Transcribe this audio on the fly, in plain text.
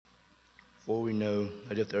For we know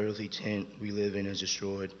that if the earthly tent we live in is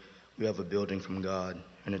destroyed, we have a building from God,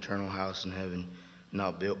 an eternal house in heaven,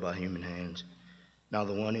 not built by human hands. Now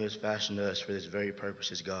the one who has fashioned us for this very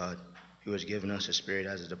purpose is God, who has given us a Spirit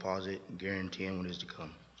as a deposit, guaranteeing what is to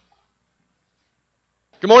come.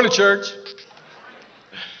 Good morning, church.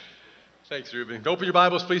 Thanks, Ruben. Open your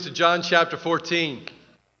Bibles, please, to John chapter 14.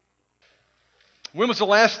 When was the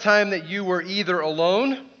last time that you were either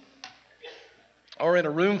alone or in a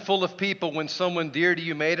room full of people when someone dear to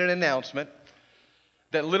you made an announcement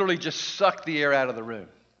that literally just sucked the air out of the room?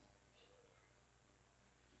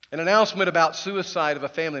 An announcement about suicide of a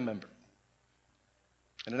family member.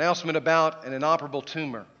 An announcement about an inoperable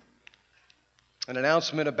tumor. An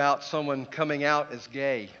announcement about someone coming out as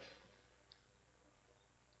gay.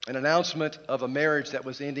 An announcement of a marriage that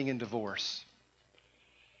was ending in divorce.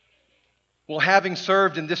 Well, having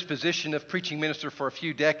served in this position of preaching minister for a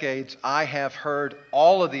few decades, I have heard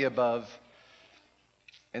all of the above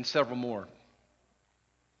and several more.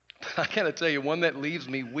 I gotta tell you, one that leaves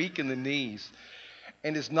me weak in the knees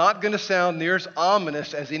and is not going to sound near as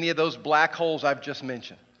ominous as any of those black holes I've just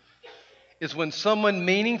mentioned, is when someone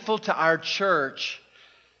meaningful to our church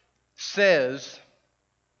says,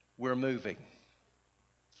 "We're moving."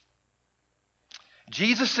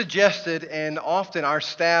 Jesus suggested, and often our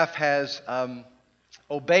staff has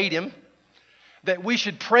obeyed him, that we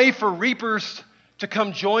should pray for reapers to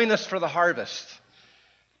come join us for the harvest.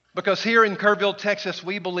 Because here in Kerrville, Texas,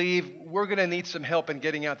 we believe we're going to need some help in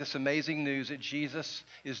getting out this amazing news that Jesus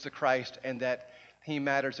is the Christ and that he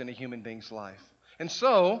matters in a human being's life. And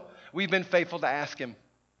so, we've been faithful to ask him.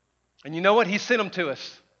 And you know what? He sent them to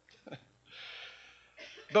us.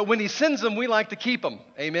 But when he sends them, we like to keep them.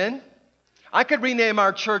 Amen? I could rename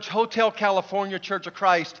our church Hotel California Church of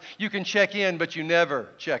Christ. You can check in, but you never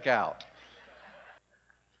check out.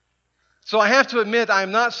 So I have to admit,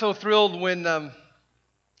 I'm not so thrilled when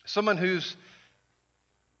someone who's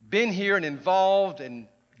been here and involved and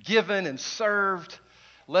given and served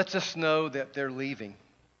lets us know that they're leaving.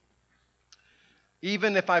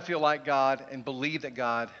 Even if I feel like God and believe that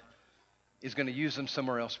God is going to use them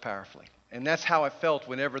somewhere else powerfully. And that's how I felt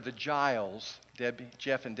whenever the Giles,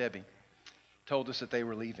 Jeff and Debbie, told us that they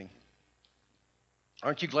were leaving.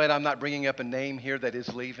 Aren't you glad I'm not bringing up a name here that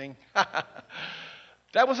is leaving?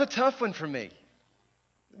 That was a tough one for me. It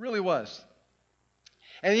really was.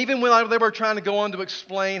 And even when they were trying to go on to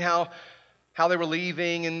explain how they were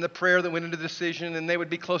leaving and the prayer that went into the decision and they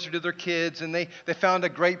would be closer to their kids and they found a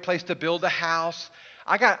great place to build a house,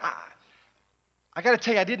 I got to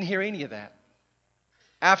tell you, I didn't hear any of that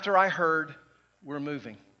after I heard we're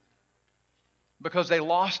moving. Because they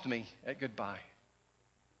lost me at goodbye.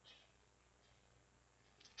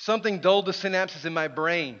 Something dulled the synapses in my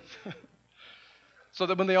brain. So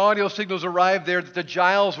that when the audio signals arrived there, that the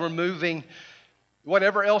Giles were moving,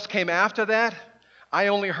 whatever else came after that, I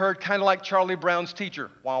only heard kind of like Charlie Brown's teacher.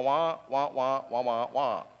 Wah, wah, wah, wah, wah, wah,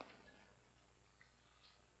 wah.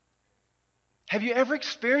 Have you ever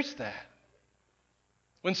experienced that?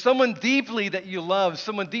 When someone deeply that you love,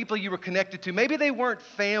 someone deeply you were connected to, maybe they weren't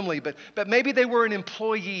family, but maybe they were an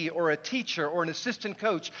employee or a teacher or an assistant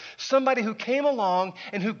coach, somebody who came along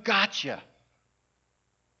and who got you.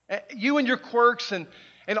 You and your quirks and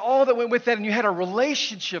all that went with that, and you had a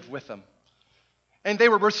relationship with them. And they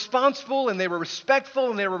were responsible, and they were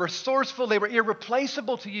respectful, and they were resourceful, they were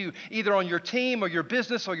irreplaceable to you, either on your team or your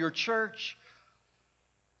business or your church.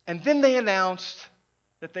 And then they announced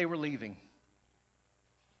that they were leaving.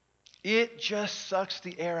 It just sucks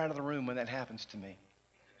the air out of the room when that happens to me.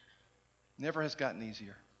 Never has gotten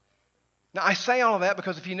easier. Now, I say all of that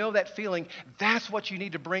because if you know that feeling, that's what you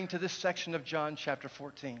need to bring to this section of John chapter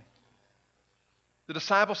 14. The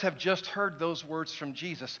disciples have just heard those words from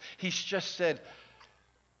Jesus. He's just said,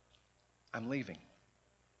 "I'm leaving."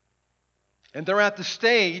 And they're at the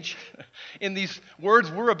stage in these words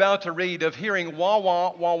we're about to read of hearing wah,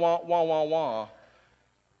 wah, wah, wah, wah, wah, wah.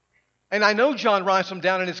 And I know John writes them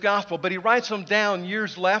down in his gospel, but he writes them down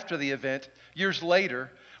years after the event, years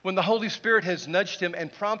later, when the Holy Spirit has nudged him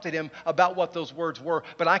and prompted him about what those words were.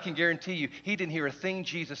 But I can guarantee you, he didn't hear a thing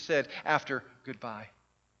Jesus said after goodbye.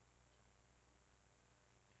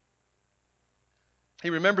 He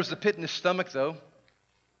remembers the pit in his stomach, though.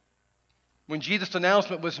 When Jesus'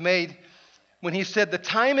 announcement was made, when he said, "The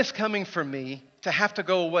time is coming for me to have to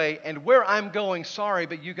go away, and where I'm going, sorry,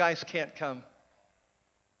 but you guys can't come."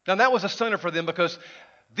 Now, that was a stunner for them because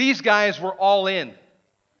these guys were all in.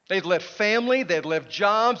 They'd left family, they'd left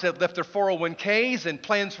jobs, they'd left their 401ks and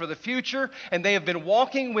plans for the future, and they have been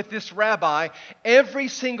walking with this rabbi every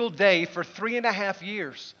single day for 3.5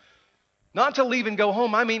 years. Not to leave and go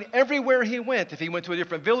home. I mean, everywhere he went. If he went to a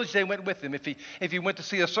different village, they went with him. If he went to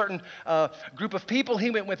see a certain group of people,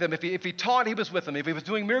 he went with them. If he taught, he was with them. If he was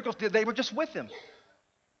doing miracles, they were just with him.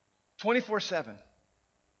 24/7.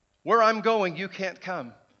 Where I'm going, you can't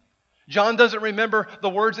come. John doesn't remember the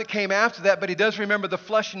words that came after that, but he does remember the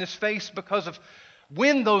flush in his face because of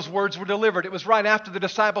when those words were delivered. It was right after the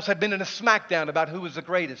disciples had been in a smackdown about who was the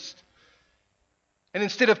greatest. And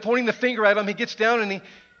instead of pointing the finger at them, he gets down and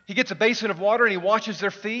he gets a basin of water and he washes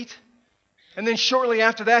their feet. And then shortly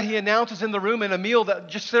after that, he announces in the room in a meal that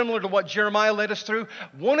just similar to what Jeremiah led us through,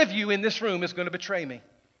 one of you in this room is going to betray me.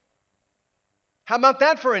 How about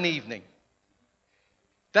that for an evening?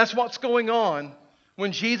 That's what's going on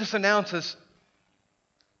when Jesus announces,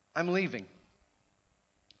 I'm leaving.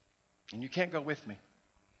 And you can't go with me.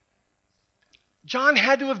 John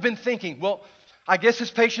had to have been thinking, well, I guess his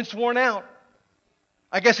patience worn out.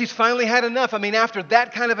 I guess he's finally had enough. I mean, after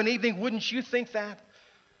that kind of an evening, wouldn't you think that?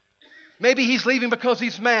 Maybe he's leaving because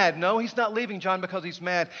he's mad. No, he's not leaving, John, because he's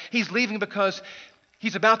mad. He's leaving because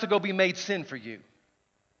he's about to go be made sin for you.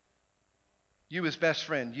 You, his best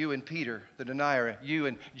friend, you and Peter, the denier, you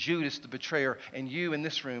and Judas, the betrayer, and you in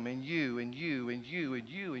this room, and you, and you, and you, and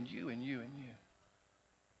you, and you, and you, and you.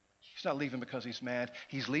 He's not leaving because he's mad.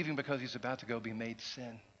 He's leaving because he's about to go be made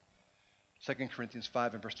sin. 2 Corinthians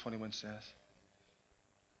 5 and verse 21 says.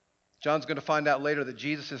 John's going to find out later that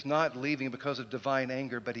Jesus is not leaving because of divine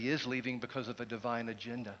anger, but he is leaving because of a divine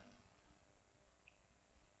agenda.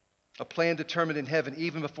 A plan determined in heaven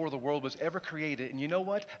even before the world was ever created. And you know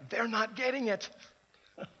what? They're not getting it.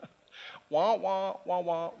 Wah, wah, wah,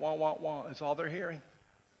 wah, wah, wah, wah is all they're hearing.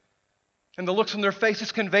 And the looks on their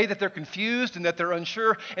faces convey that they're confused and that they're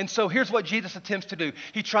unsure. And so here's what Jesus attempts to do.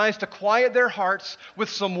 He tries to quiet their hearts with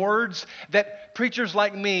some words that preachers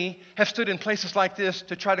like me have stood in places like this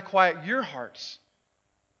to try to quiet your hearts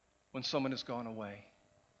when someone has gone away.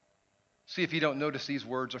 See if you don't notice these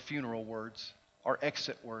words are funeral words or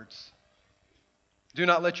exit words. Do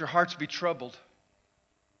not let your hearts be troubled.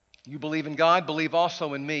 You believe in God, believe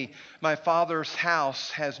also in me. My Father's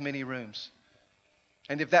house has many rooms.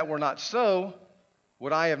 And if that were not so,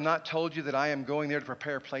 would I have not told you that I am going there to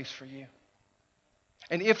prepare a place for you?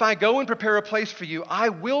 And if I go and prepare a place for you, I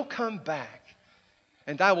will come back,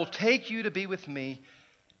 and I will take you to be with me,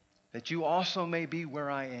 that you also may be where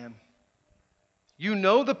I am. You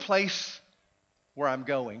know the place where I'm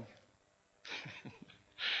going.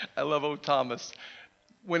 I love old Thomas.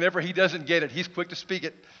 Whenever he doesn't get it, he's quick to speak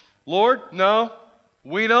it. Lord, no,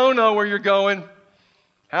 we don't know where you're going.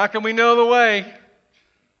 How can we know the way?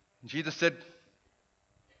 Jesus said,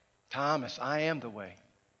 Thomas, I am the way.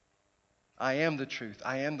 I am the truth.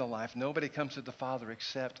 I am the life. Nobody comes to the Father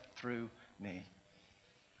except through me.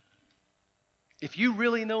 If you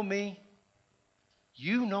really know me,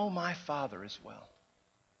 you know my Father as well.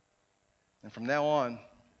 And from now on,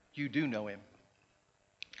 you do know him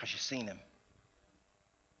because you've seen him.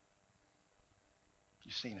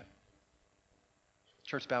 You've seen him.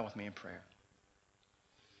 Church, bow with me in prayer.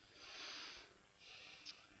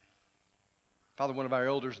 Father, one of our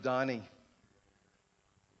elders, Donnie,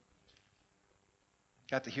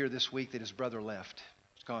 got to hear this week that his brother left.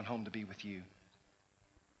 He's gone home to be with you.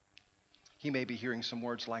 He may be hearing some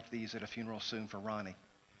words like these at a funeral soon for Ronnie.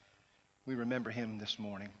 We remember him this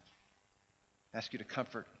morning. Ask you to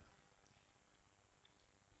comfort,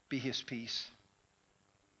 be his peace,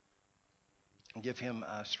 and give him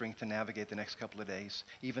strength to navigate the next couple of days.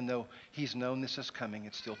 Even though he's known this is coming,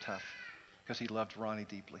 it's still tough because he loved Ronnie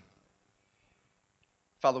deeply.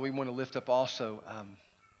 Father, we want to lift up also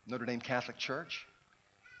Notre Dame Catholic Church.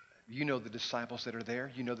 You know the disciples that are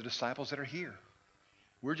there. You know the disciples that are here.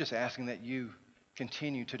 We're just asking that you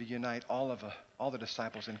continue to unite all the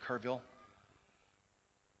disciples in Kerrville.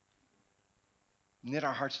 Knit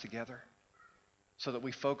our hearts together so that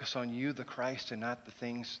we focus on you, the Christ, and not the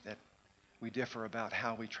things that we differ about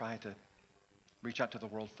how we try to reach out to the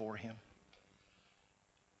world for him.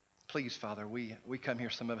 Please, Father, we come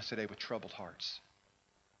here, some of us today, with troubled hearts.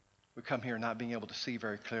 We come here not being able to see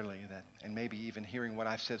very clearly that, and maybe even hearing what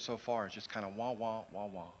I've said so far is just kind of wah, wah, wah,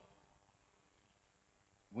 wah.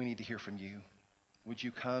 We need to hear from you. Would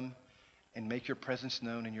you come and make your presence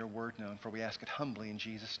known and your word known? For we ask it humbly in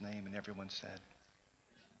Jesus' name, and everyone said.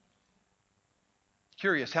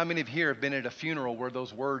 Curious, how many of you here have been at a funeral where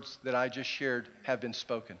those words that I just shared have been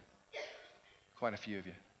spoken? Quite a few of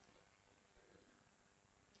you.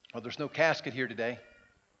 Well, there's no casket here today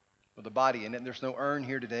with a body in it, and there's no urn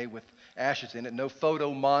here today with ashes in it, no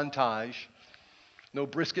photo montage, no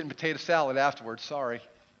brisket and potato salad afterwards, sorry.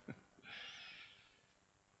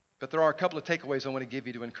 But there are a couple of takeaways I want to give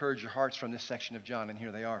you to encourage your hearts from this section of John, and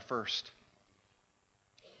here they are. First,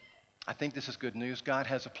 I think this is good news. God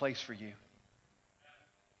has a place for you.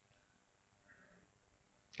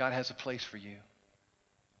 God has a place for you.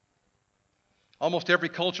 Almost every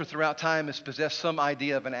culture throughout time has possessed some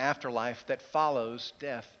idea of an afterlife that follows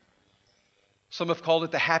death. Some have called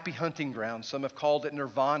it the happy hunting ground. Some have called it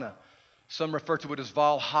nirvana. Some refer to it as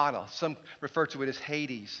Valhalla. Some refer to it as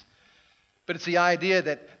Hades. But it's the idea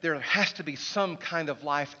that there has to be some kind of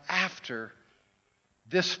life after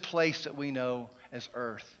this place that we know as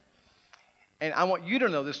earth. And I want you to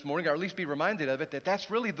know this morning, or at least be reminded of it, that that's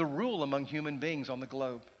really the rule among human beings on the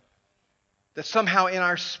globe. That somehow in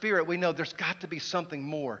our spirit we know there's got to be something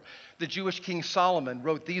more. The Jewish King Solomon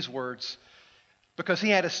wrote these words because he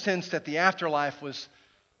had a sense that the afterlife was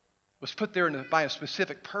put there by a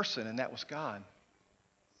specific person, and that was God.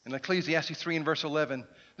 In Ecclesiastes 3 and verse 11,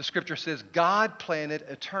 the scripture says, God planted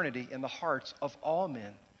eternity in the hearts of all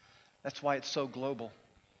men. That's why it's so global.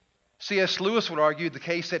 C.S. Lewis would argue the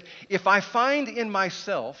case that if I find in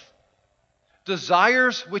myself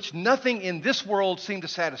desires which nothing in this world seem to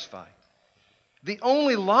satisfy, the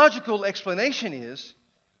only logical explanation is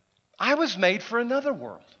I was made for another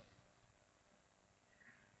world.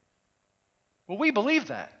 Well, we believe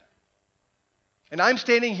that. And I'm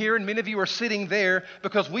standing here and many of you are sitting there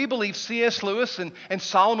because we believe C.S. Lewis and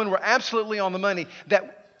Solomon were absolutely on the money,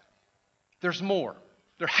 that there's more.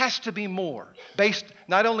 There has to be more, based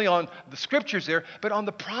not only on the scriptures there, but on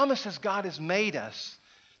the promises God has made us,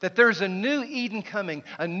 that there's a new Eden coming,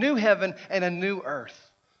 a new heaven and a new earth.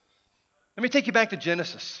 Let me take you back to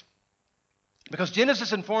Genesis, because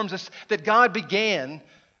Genesis informs us that God began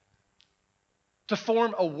to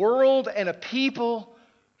form a world and a people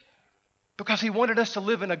because He wanted us to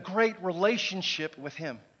live in a great relationship with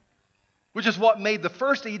Him, which is what made the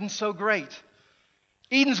first Eden so great.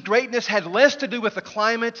 Eden's greatness had less to do with the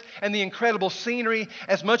climate and the incredible scenery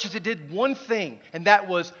as much as it did one thing, and that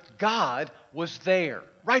was God was there,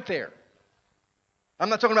 right there. I'm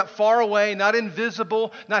not talking about far away, not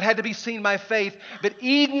invisible, not had to be seen by faith, but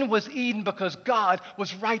Eden was Eden because God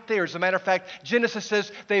was right there. As a matter of fact, Genesis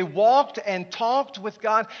says they walked and talked with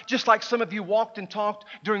God, just like some of you walked and talked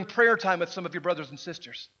during prayer time with some of your brothers and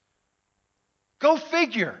sisters. Go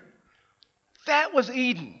figure. That was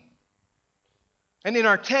Eden. And in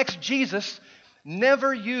our text, Jesus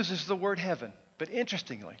never uses the word heaven. But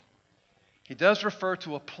interestingly, He does refer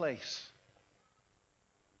to a place.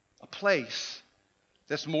 A place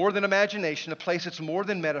that's more than imagination, a place that's more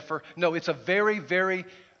than metaphor. No, it's a very, very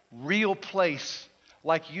real place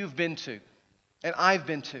like you've been to and I've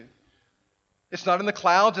been to. It's not in the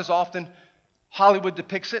clouds as often Hollywood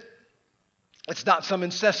depicts it. It's not some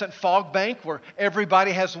incessant fog bank where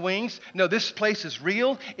everybody has wings. No, this place is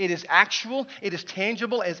real. It is actual. It is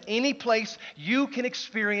tangible as any place you can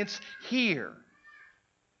experience here.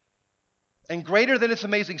 And greater than its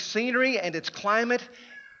amazing scenery and its climate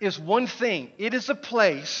is one thing. It is a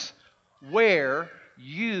place where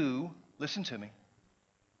you, listen to me,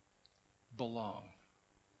 belong.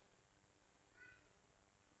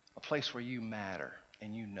 A place where you matter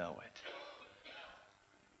and you know it.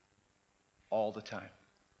 All the time.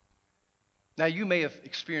 Now, you may have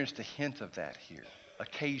experienced a hint of that here,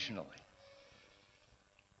 occasionally.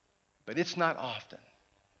 But it's not often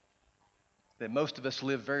that most of us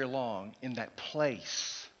live very long in that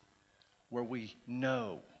place where we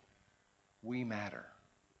know we matter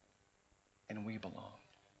and we belong.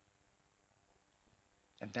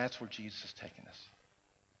 And that's where Jesus has taken us.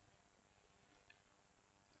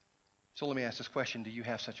 So let me ask this question. Do you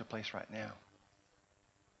have such a place right now?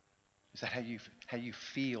 Is that how you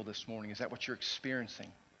feel this morning? Is that what you're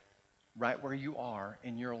experiencing right where you are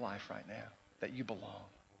in your life right now, that you belong?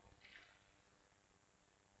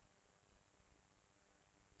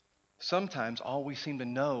 Sometimes all we seem to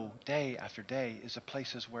know day after day is the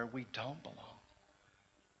places where we don't belong.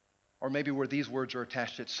 Or maybe where these words are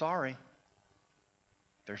attached to it. Sorry,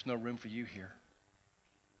 there's no room for you here.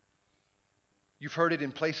 You've heard it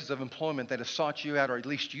in places of employment that have sought you out, or at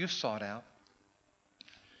least you've sought out.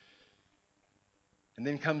 And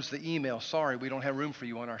then comes the email, sorry, we don't have room for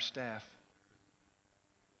you on our staff.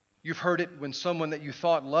 You've heard it when someone that you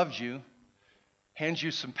thought loved you hands you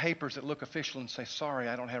some papers that look official and say, sorry,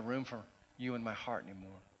 I don't have room for you in my heart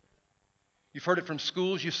anymore. You've heard it from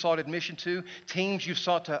schools you sought admission to, teams you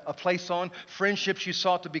sought a place on, friendships you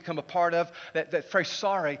sought to become a part of, that phrase,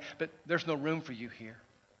 sorry, but there's no room for you here.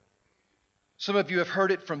 Some of you have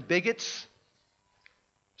heard it from bigots.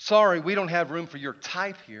 Sorry, we don't have room for your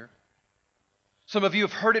type here. Some of you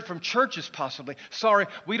have heard it from churches possibly. Sorry,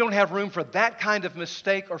 we don't have room for that kind of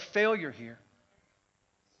mistake or failure here.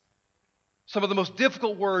 Some of the most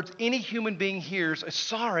difficult words any human being hears is,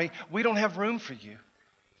 sorry, we don't have room for you.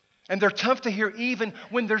 And they're tough to hear even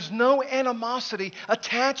when there's no animosity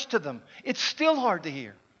attached to them. It's still hard to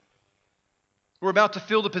hear. We're about to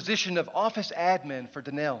fill the position of office admin for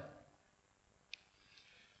Donnell.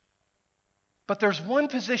 But there's one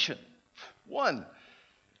position, one.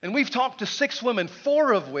 And we've talked to 6 women,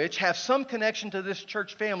 4 of which have some connection to this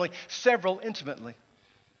church family, several intimately.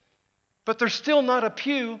 But there's still not a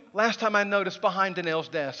pew, last time I noticed, behind Donnell's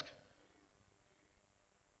desk.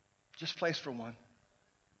 Just place for one.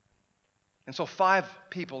 And so 5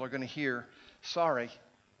 people are going to hear, sorry,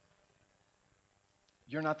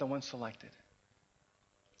 you're not the one selected.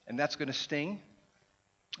 And that's going to sting,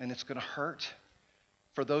 and it's going to hurt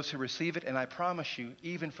for those who receive it, and I promise you,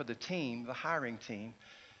 even for the team, the hiring team,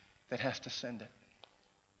 that has to send it.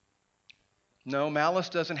 No, malice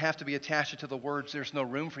doesn't have to be attached to the words, there's no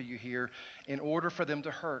room for you here, in order for them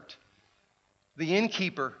to hurt. The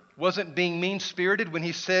innkeeper wasn't being mean-spirited when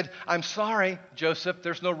he said, I'm sorry, Joseph,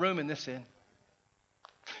 there's no room in this inn.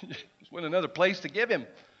 There's another place to give him.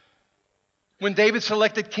 When David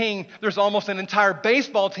selected king, there's almost an entire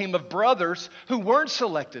baseball team of brothers who weren't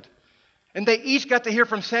selected. And they each got to hear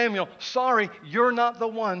from Samuel, sorry, you're not the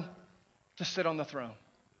one to sit on the throne.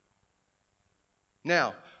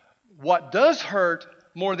 Now, what does hurt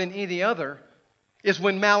more than any other is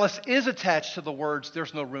when malice is attached to the words,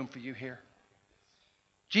 there's no room for you here.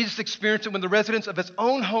 Jesus experienced it when the residents of his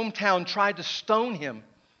own hometown tried to stone him,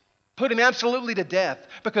 put him absolutely to death,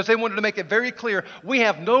 because they wanted to make it very clear, we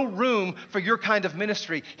have no room for your kind of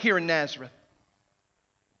ministry here in Nazareth.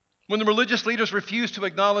 When the religious leaders refused to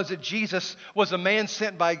acknowledge that Jesus was a man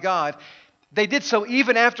sent by God, they did so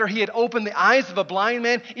even after he had opened the eyes of a blind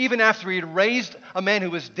man, even after he had raised a man who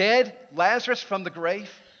was dead, Lazarus, from the grave.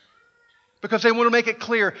 Because they want to make it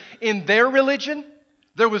clear, in their religion,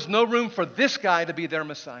 there was no room for this guy to be their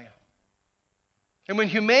Messiah. And when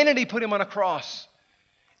humanity put him on a cross,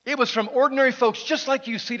 it was from ordinary folks just like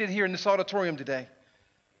you seated here in this auditorium today,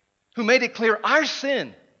 who made it clear our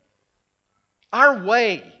sin, our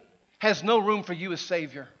way, has no room for you as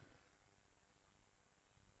Savior.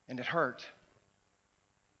 And it hurt.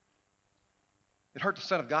 It hurt the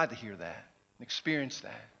Son of God to hear that and experience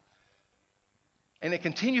that. And it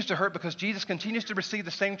continues to hurt because Jesus continues to receive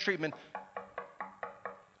the same treatment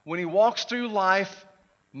when he walks through life,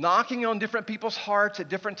 knocking on different people's hearts at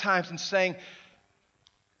different times and saying,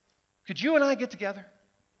 could you and I get together?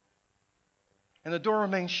 And the door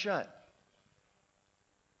remains shut.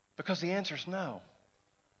 Because the answer is no.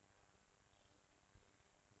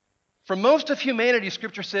 For most of humanity,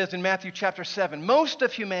 Scripture says in Matthew chapter 7, most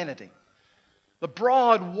of humanity, the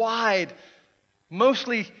broad, wide,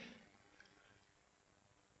 mostly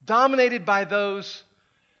dominated by those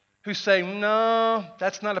who say, no,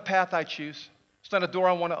 that's not a path I choose. It's not a door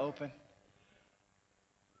I want to open.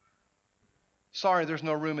 Sorry, there's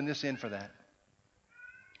no room in this inn for that.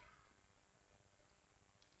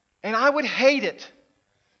 And I would hate it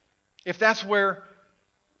if that's where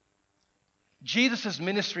Jesus'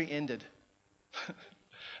 ministry ended.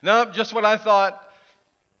 No, just what I thought.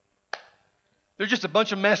 They're just a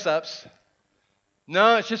bunch of mess-ups.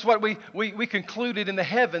 No, it's just what we concluded in the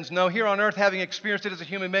heavens. No, here on earth, having experienced it as a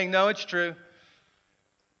human being, no, it's true.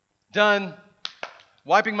 Done.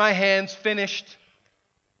 Wiping my hands, finished.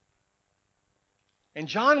 And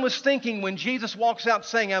John was thinking when Jesus walks out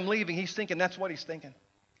saying, I'm leaving, he's thinking that's what he's thinking.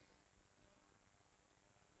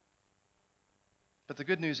 But the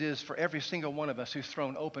good news is for every single one of us who's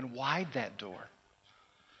thrown open wide that door,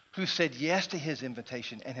 who said yes to his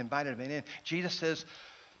invitation and invited him in, Jesus says,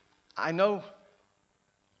 I know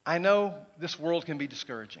this world can be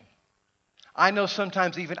discouraging. I know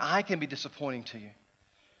sometimes even I can be disappointing to you.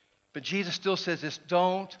 But Jesus still says this,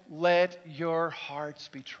 don't let your hearts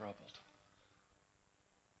be troubled.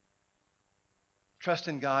 Trust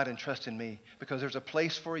in God and trust in me, because there's a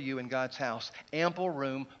place for you in God's house, ample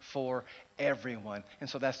room for everyone. And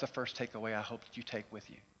so that's the first takeaway I hope that you take with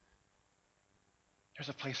you. There's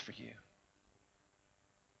a place for you.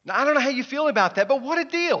 Now, I don't know how you feel about that, but what a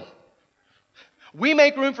deal. We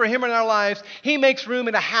make room for him in our lives. He makes room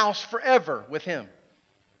in a house forever with him.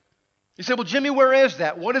 You say, well, Jimmy, where is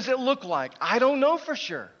that? What does it look like? I don't know for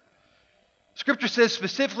sure. Scripture says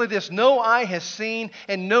specifically this, no eye has seen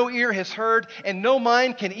and no ear has heard and no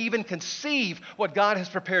mind can even conceive what God has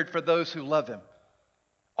prepared for those who love him.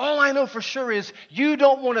 All I know for sure is you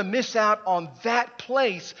don't want to miss out on that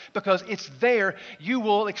place, because it's there you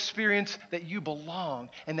will experience that you belong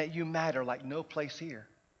and that you matter like no place here.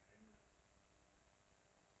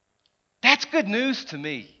 That's good news to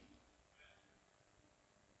me.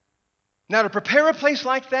 Now, to prepare a place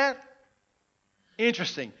like that,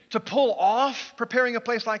 Interesting. To pull off preparing a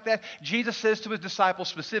place like that, Jesus says to his disciples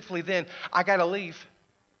specifically then, I got to leave.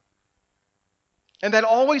 And that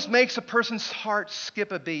always makes a person's heart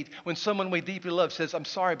skip a beat when someone we deeply love says, I'm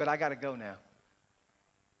sorry, but I got to go now.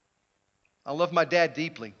 I love my dad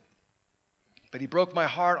deeply, but he broke my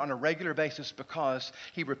heart on a regular basis because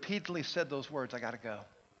he repeatedly said those words, I got to go.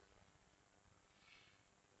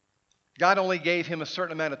 God only gave him a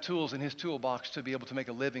certain amount of tools in his toolbox to be able to make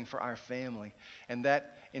a living for our family. And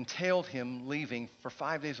that entailed him leaving for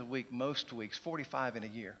 5 days a week, most weeks, 45 in a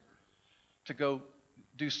year, to go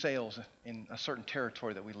do sales in a certain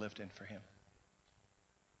territory that we lived in for him.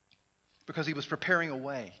 Because he was preparing a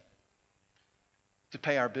way to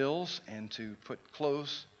pay our bills and to put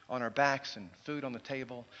clothes on our backs and food on the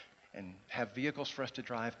table and have vehicles for us to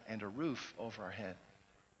drive and a roof over our head.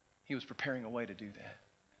 He was preparing a way to do that.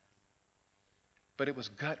 But it was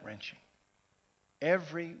gut-wrenching.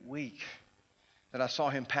 Every week that I saw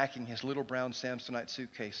him packing his little brown Samsonite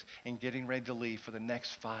suitcase and getting ready to leave for the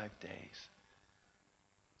next 5 days.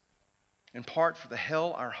 In part for the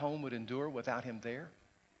hell our home would endure without him there,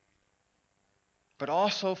 but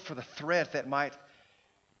also for the threat that might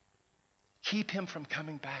keep him from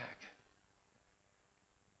coming back.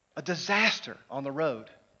 A disaster on the road.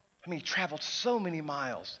 I mean, he traveled so many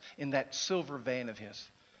miles in that silver van of his.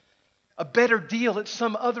 A better deal at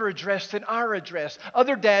some other address than our address.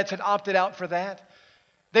 Other dads had opted out for that.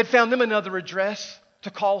 They'd found them another address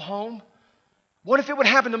to call home. What if it would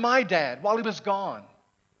happen to my dad while he was gone?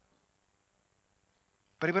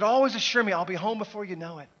 But he would always assure me, I'll be home before you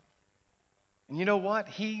know it. And you know what?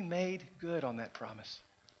 He made good on that promise.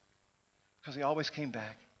 Because he always came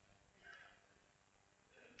back.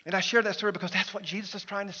 And I share that story because that's what Jesus is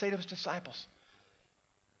trying to say to his disciples.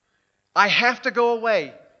 I have to go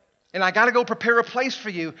away. And I got to go prepare a place for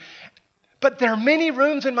you. But there are many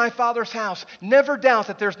rooms in my Father's house. Never doubt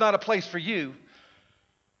that there's not a place for you.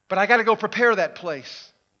 But I got to go prepare that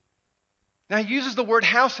place. Now he uses the word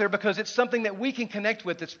house there because it's something that we can connect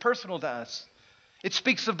with. It's personal to us. It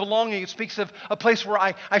speaks of belonging. It speaks of a place where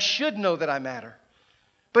I should know that I matter.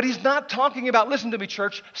 But he's not talking about, listen to me,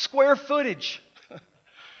 church, square footage.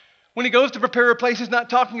 When he goes to prepare a place, he's not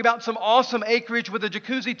talking about some awesome acreage with a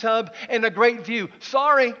jacuzzi tub and a great view.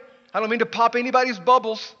 Sorry, I don't mean to pop anybody's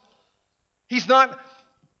bubbles. He's not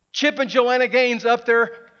Chip and Joanna Gaines up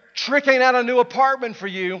there tricking out a new apartment for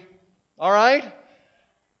you, all right?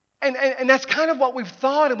 And that's kind of what we've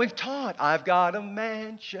thought and we've taught. I've got a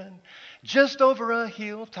mansion just over a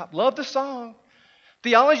hilltop. Love the song.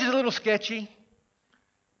 Theology is a little sketchy.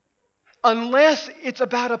 Unless it's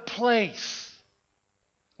about a place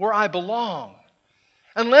where I belong.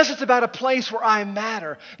 Unless it's about a place where I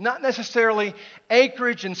matter. Not necessarily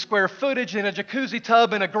acreage and square footage and a jacuzzi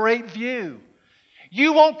tub and a great view.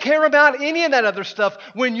 You won't care about any of that other stuff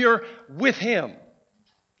when you're with him.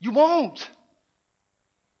 You won't.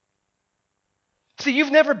 See,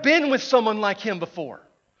 you've never been with someone like him before.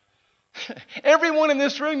 Everyone in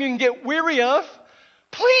this room you can get weary of,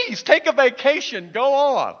 please take a vacation. Go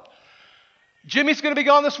on. Jimmy's going to be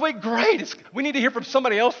gone this week? Great. We need to hear from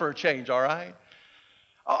somebody else for a change, all right?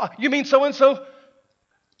 You mean so-and-so?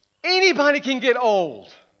 Anybody can get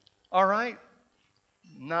old, all right?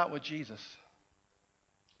 Not with Jesus.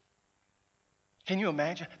 Can you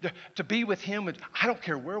imagine? To be with him, I don't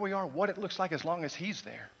care where we are, what it looks like, as long as he's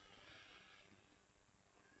there.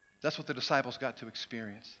 That's what the disciples got to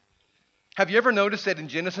experience. Have you ever noticed that in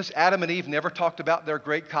Genesis, Adam and Eve never talked about their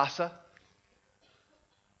great casa?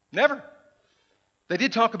 Never. They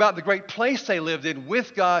did talk about the great place they lived in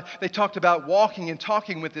with God. They talked about walking and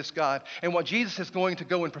talking with this God. And what Jesus is going to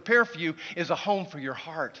go and prepare for you is a home for your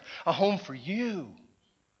heart, a home for you.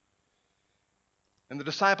 And the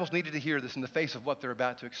disciples needed to hear this in the face of what they're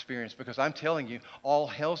about to experience, because I'm telling you, all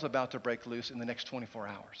hell's about to break loose in the next 24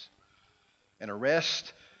 hours. An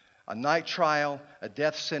arrest, a night trial, a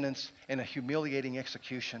death sentence, and a humiliating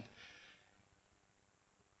execution.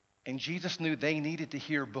 And Jesus knew they needed to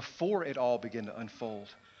hear before it all began to unfold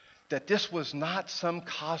that this was not some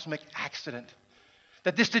cosmic accident,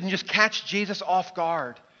 that this didn't just catch Jesus off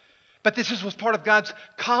guard, but this was part of God's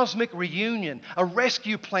cosmic reunion, a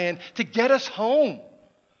rescue plan to get us home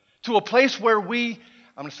to a place where we,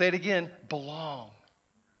 I'm going to say it again, belong.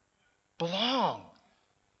 Belong.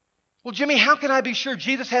 Well, Jimmy, how can I be sure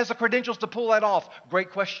Jesus has the credentials to pull that off?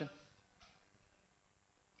 Great question.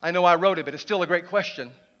 I know I wrote it, but it's still a great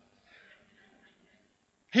question.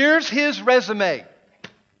 Here's his resume.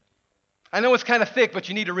 I know it's kind of thick, but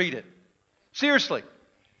you need to read it. Seriously.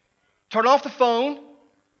 Turn off the phone.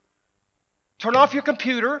 Turn off your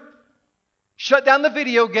computer. Shut down the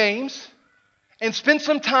video games. and spend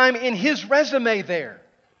some time in his resume there,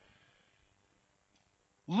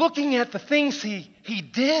 looking at the things he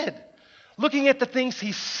did, looking at the things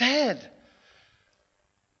he said,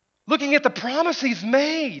 looking at the promise he's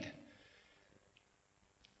made.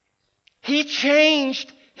 He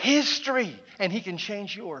changed history, and he can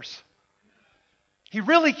change yours. He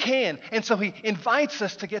really can. And so he invites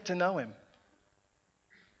us to get to know him.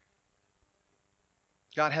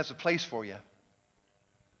 God has a place for you.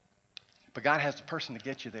 But God has the person to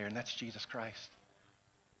get you there, and that's Jesus Christ.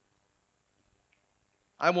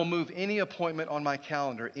 I will move any appointment on my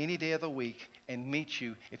calendar any day of the week and meet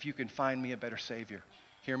you if you can find me a better Savior.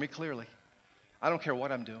 Hear me clearly. I don't care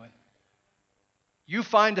what I'm doing. You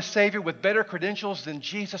find a Savior with better credentials than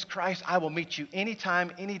Jesus Christ, I will meet you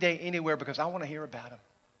anytime, any day, anywhere, because I want to hear about him.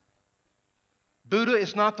 Buddha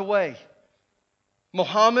is not the way.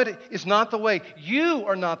 Muhammad is not the way. You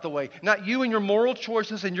are not the way. Not you and your moral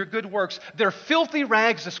choices and your good works. They're filthy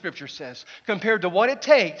rags, the Scripture says, compared to what it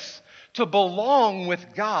takes to belong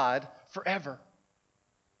with God forever.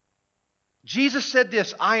 Jesus said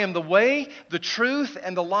this, I am the way, the truth,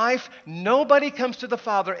 and the life. Nobody comes to the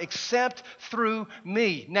Father except through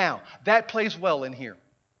me. Now, that plays well in here.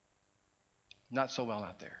 Not so well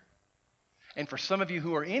out there. And for some of you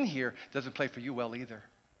who are in here, it doesn't play for you well either.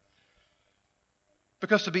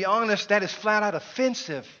 Because to be honest, that is flat out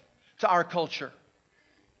offensive to our culture.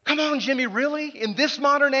 Come on, Jimmy, really? In this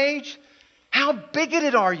modern age? How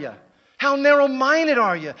bigoted are you? How narrow-minded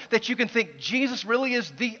are you that you can think Jesus really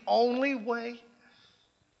is the only way?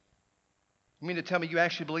 You mean to tell me you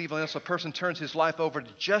actually believe unless a person turns his life over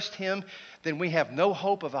to just him, then we have no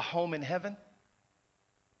hope of a home in heaven?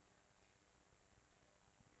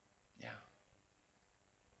 Yeah.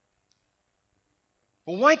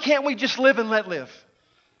 Well, why can't we just live and let live?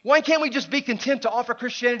 Why can't we just be content to offer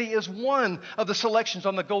Christianity as one of the selections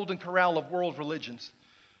on the Golden Corral of world religions?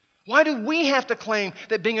 Why do we have to claim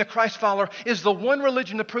that being a Christ follower is the one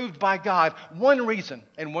religion approved by God? One reason,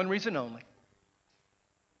 and one reason only.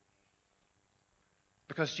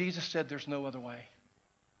 Because Jesus said there's no other way.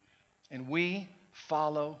 And we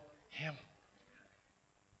follow him.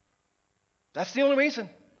 That's the only reason.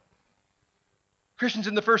 Christians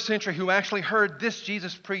in the first century who actually heard this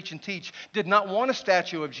Jesus preach and teach did not want a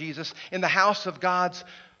statue of Jesus in the house of gods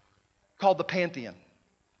called the Pantheon.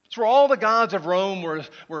 It's where all the gods of Rome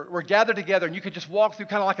were gathered together, and you could just walk through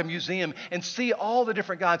kind of like a museum and see all the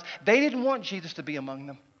different gods. They didn't want Jesus to be among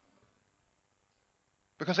them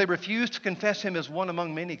because they refused to confess him as one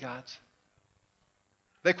among many gods.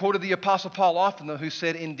 They quoted the Apostle Paul often, though, who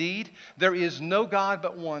said, indeed, there is no God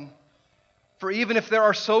but one. For even if there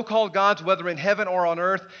are so-called gods, whether in heaven or on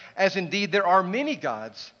earth, as indeed there are many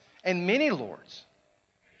gods and many lords,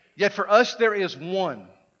 yet for us there is one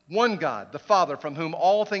God, the Father, from whom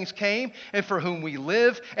all things came and for whom we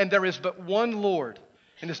live, and there is but one Lord,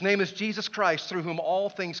 and his name is Jesus Christ, through whom all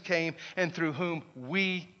things came and through whom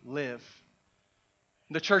we live.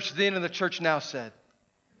 The church then and the church now said,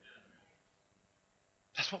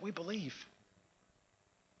 that's what we believe.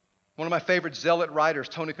 One of my favorite zealot writers,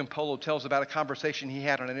 Tony Campolo, tells about a conversation he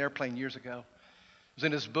had on an airplane years ago. It was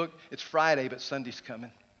in his book, It's Friday, but Sunday's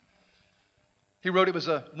Coming. He wrote, it was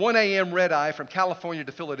a 1 a.m. red eye from California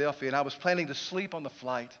to Philadelphia, and I was planning to sleep on the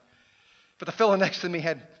flight. But the fellow next to me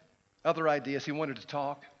had other ideas. He wanted to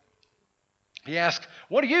talk. He asked,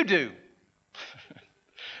 what do you do?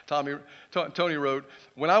 Tony wrote,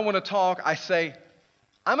 when I want to talk, I say,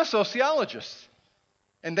 I'm a sociologist.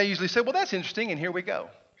 And they usually say, well, that's interesting, and here we go.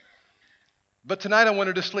 But tonight I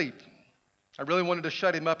wanted to sleep. I really wanted to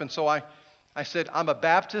shut him up, and so I said, I'm a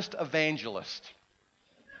Baptist evangelist.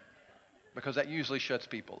 Because that usually shuts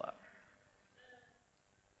people up.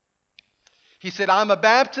 He said, I'm a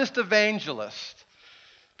Baptist evangelist.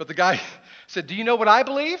 But the guy said, do you know what I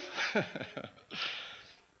believe?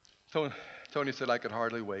 Tony said, I could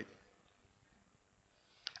hardly wait.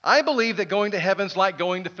 I believe that going to heaven's like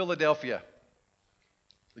going to Philadelphia.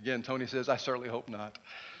 Again, Tony says, I certainly hope not.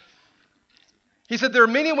 He said, there are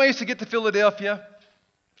many ways to get to Philadelphia.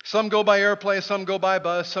 Some go by airplane, some go by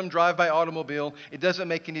bus, some drive by automobile. It doesn't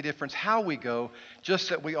make any difference how we go, just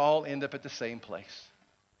that we all end up at the same place.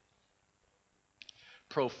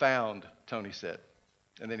 Profound, Tony said.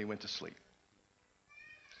 And then he went to sleep.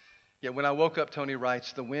 Yet when I woke up, Tony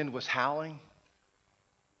writes, the wind was howling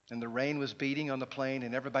and the rain was beating on the plane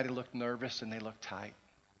and everybody looked nervous and they looked tight.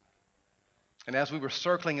 And as we were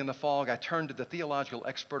circling in the fog, I turned to the theological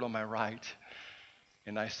expert on my right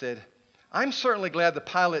and I said, I'm certainly glad the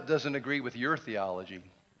pilot doesn't agree with your theology.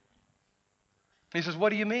 He says, what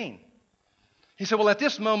do you mean? He said, well, at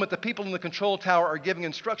this moment, the people in the control tower are giving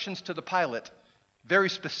instructions to the pilot, Very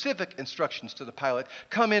specific instructions to the pilot.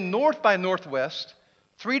 Come in north by northwest,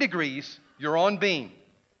 3 degrees, you're on beam.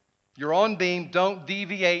 You're on beam, don't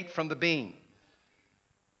deviate from the beam.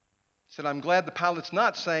 He said, I'm glad the pilot's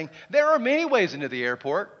not saying, there are many ways into the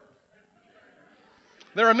airport.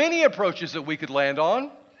 There are many approaches that we could land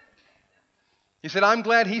on. He said, I'm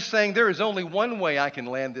glad he's saying there is only one way I can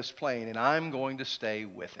land this plane, and I'm going to stay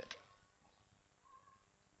with it.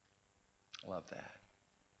 I love that.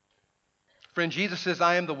 Friend, Jesus says,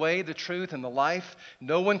 I am the way, the truth, and the life.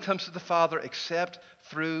 No one comes to the Father except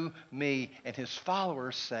through me. And his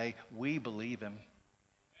followers say, we believe him.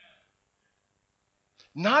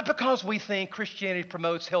 Not because we think Christianity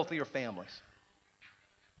promotes healthier families.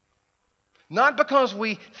 Not because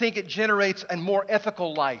we think it generates a more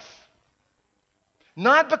ethical life.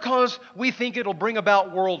 Not because we think it'll bring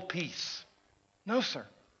about world peace. No, sir.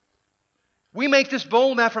 We make this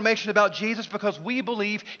bold affirmation about Jesus because we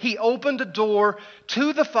believe he opened a door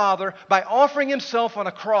to the Father by offering himself on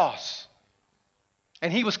a cross.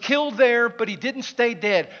 And he was killed there, but he didn't stay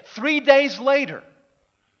dead. 3 days later,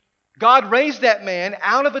 God raised that man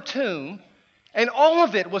out of a tomb, and all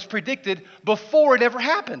of it was predicted before it ever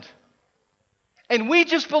happened. And we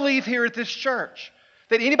just believe here at this church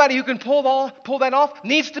that anybody who can pull that off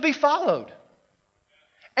needs to be followed.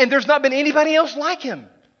 And there's not been anybody else like him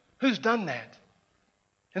who's done that.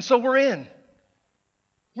 And so we're in.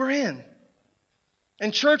 We're in.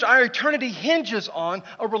 And church, our eternity hinges on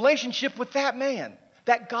a relationship with that man,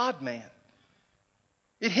 that God-man.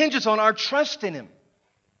 It hinges on our trust in him.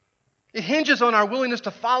 It hinges on our willingness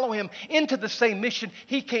to follow him into the same mission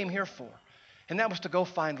he came here for. And that was to go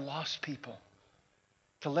find lost people,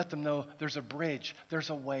 to let them know there's a bridge,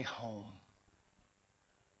 there's a way home.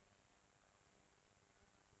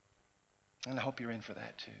 And I hope you're in for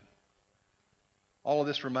that too. All of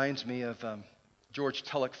this reminds me of George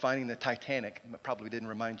Tulloch finding the Titanic. Probably didn't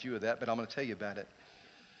remind you of that, but I'm going to tell you about it.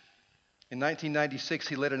 In 1996,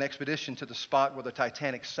 he led an expedition to the spot where the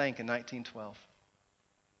Titanic sank in 1912.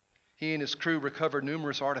 He and his crew recovered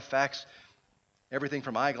numerous artifacts, everything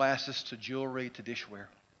from eyeglasses to jewelry to dishware.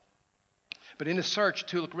 But in his search,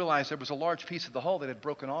 Tulloch realized there was a large piece of the hull that had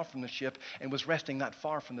broken off from the ship and was resting not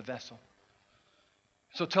far from the vessel.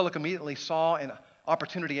 So Tulloch immediately saw an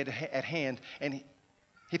opportunity at hand, and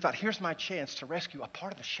he thought, here's my chance to rescue a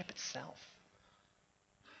part of the ship itself.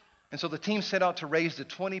 And so the team set out to raise the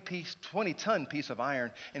 20-ton piece of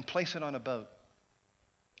iron and place it on a boat.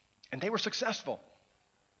 And they were successful.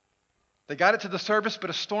 They got it to the surface, but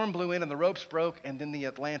a storm blew in and the ropes broke, and then the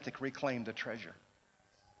Atlantic reclaimed the treasure.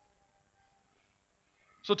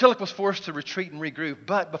 So Tulloch was forced to retreat and regroup,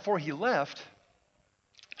 but before he left,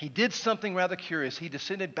 he did something rather curious. He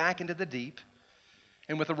descended back into the deep,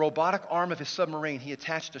 and with the robotic arm of his submarine, he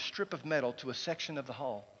attached a strip of metal to a section of the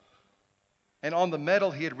hull. And on the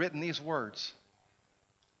metal, he had written these words,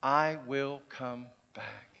 I will come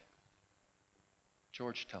back.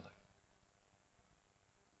 George Tulloch.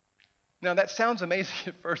 Now, that sounds amazing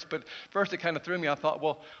at first, but first it kind of threw me. I thought,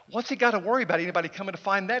 well, what's he got to worry about anybody coming to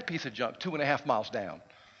find that piece of junk 2.5 miles down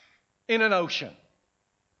in an ocean?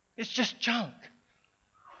 It's just junk.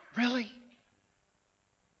 Really?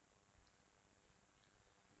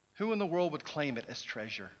 Who in the world would claim it as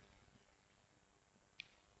treasure?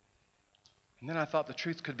 And then I thought the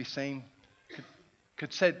truth could be said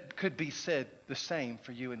the same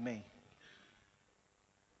for you and me.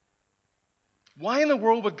 Why in the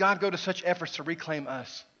world would God go to such efforts to reclaim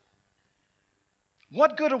us?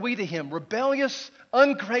 What good are we to him? Rebellious,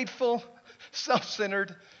 ungrateful,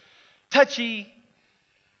 self-centered, touchy,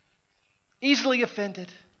 easily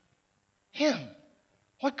offended? Him.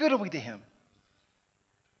 What good are we to him?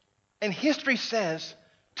 And history says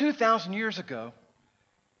 2,000 years ago,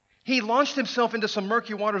 he launched himself into some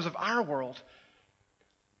murky waters of our world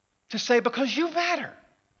to say, because you matter.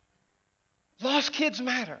 Lost kids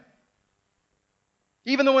matter.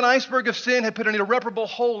 Even though an iceberg of sin had put an irreparable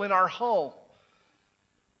hole in our hull,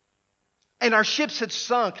 and our ships had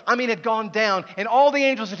sunk, had gone down, and all the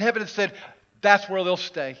angels in heaven had said, that's where they'll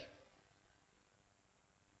stay.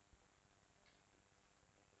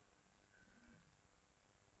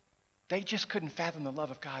 They just couldn't fathom the love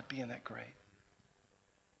of God being that great.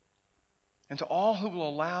 And to all who will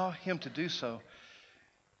allow him to do so,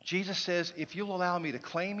 Jesus says, if you'll allow me to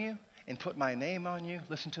claim you and put my name on you,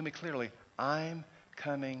 listen to me clearly, I'm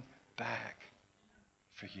coming back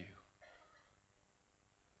for you.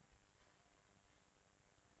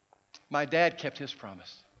 My dad kept his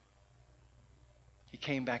promise. He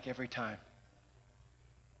came back every time.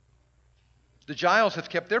 The Giles have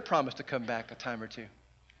kept their promise to come back a time or two.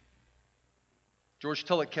 George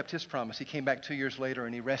Tulloch kept his promise. He came back 2 years later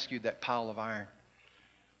and he rescued that pile of iron.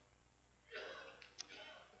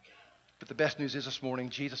 the best news is this morning,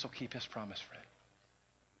 Jesus will keep his promise, friend.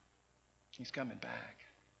 He's coming back.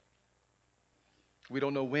 We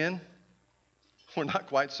don't know when. We're not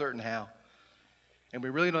quite certain how. And we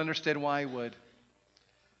really don't understand why he would.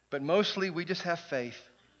 But mostly we just have faith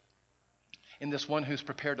in this one who's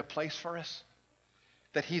prepared a place for us,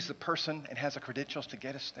 that he's the person and has the credentials to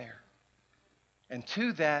get us there. And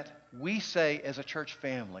to that, we say as a church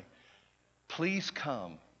family, please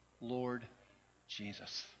come, Lord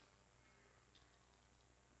Jesus.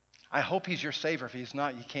 I hope he's your Savior. If he's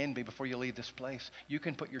not, you can be before you leave this place. You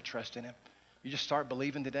can put your trust in him. You just start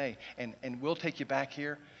believing today. And we'll take you back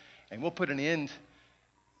here, and we'll put an end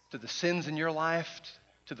to the sins in your life,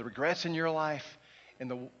 to the regrets in your life, in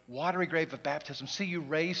the watery grave of baptism. See you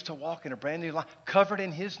raised to walk in a brand new life, covered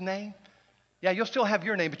in his name. Yeah, you'll still have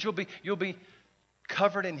your name, but you'll be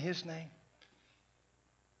covered in his name.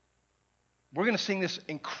 We're going to sing this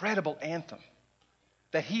incredible anthem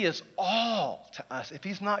that he is all to us. If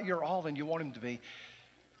he's not your all, then you want him to be.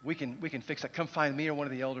 We can fix that. Come find me or one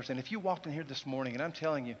of the elders. And if you walked in here this morning, and I'm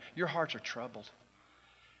telling you, your hearts are troubled,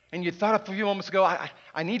 and you thought a few moments ago,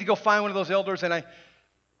 I need to go find one of those elders, and I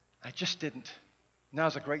just didn't.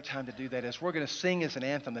 Now's a great time to do that. As we're going to sing as an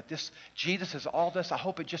anthem that this Jesus is all this, I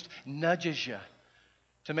hope it just nudges you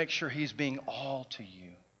to make sure he's being all to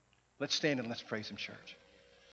you. Let's stand and let's praise him, church.